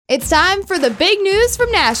It's time for the big news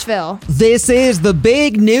from Nashville. This is the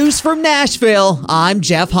big news from Nashville. I'm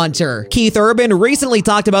Jeff Hunter. Keith Urban recently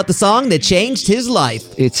talked about the song that changed his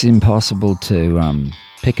life. It's impossible to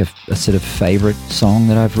pick a sort of favorite song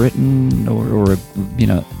that I've written or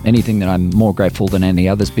anything that I'm more grateful than any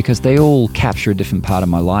others, because they all capture a different part of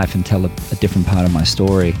my life and tell a different part of my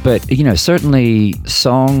story. But, certainly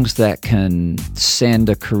songs that can send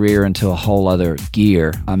a career into a whole other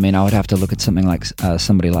gear. I mean, I would have to look at something like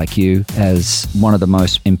Somebody Like You as one of the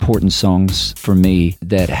most important songs for me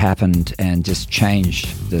that happened and just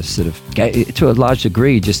changed the sort of, to a large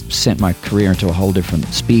degree, just sent my career into a whole different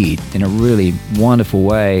speed in a really wonderful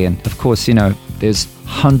way. And of course, there's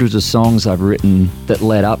hundreds of songs I've written that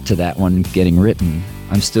led up to that one getting written.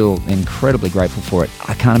 I'm still incredibly grateful for it.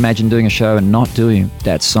 I can't imagine doing a show and not doing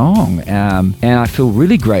that song. And I feel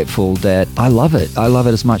really grateful that I love it. I love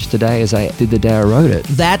it as much today as I did the day I wrote it.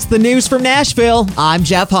 That's the news from Nashville. I'm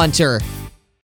Jeff Hunter.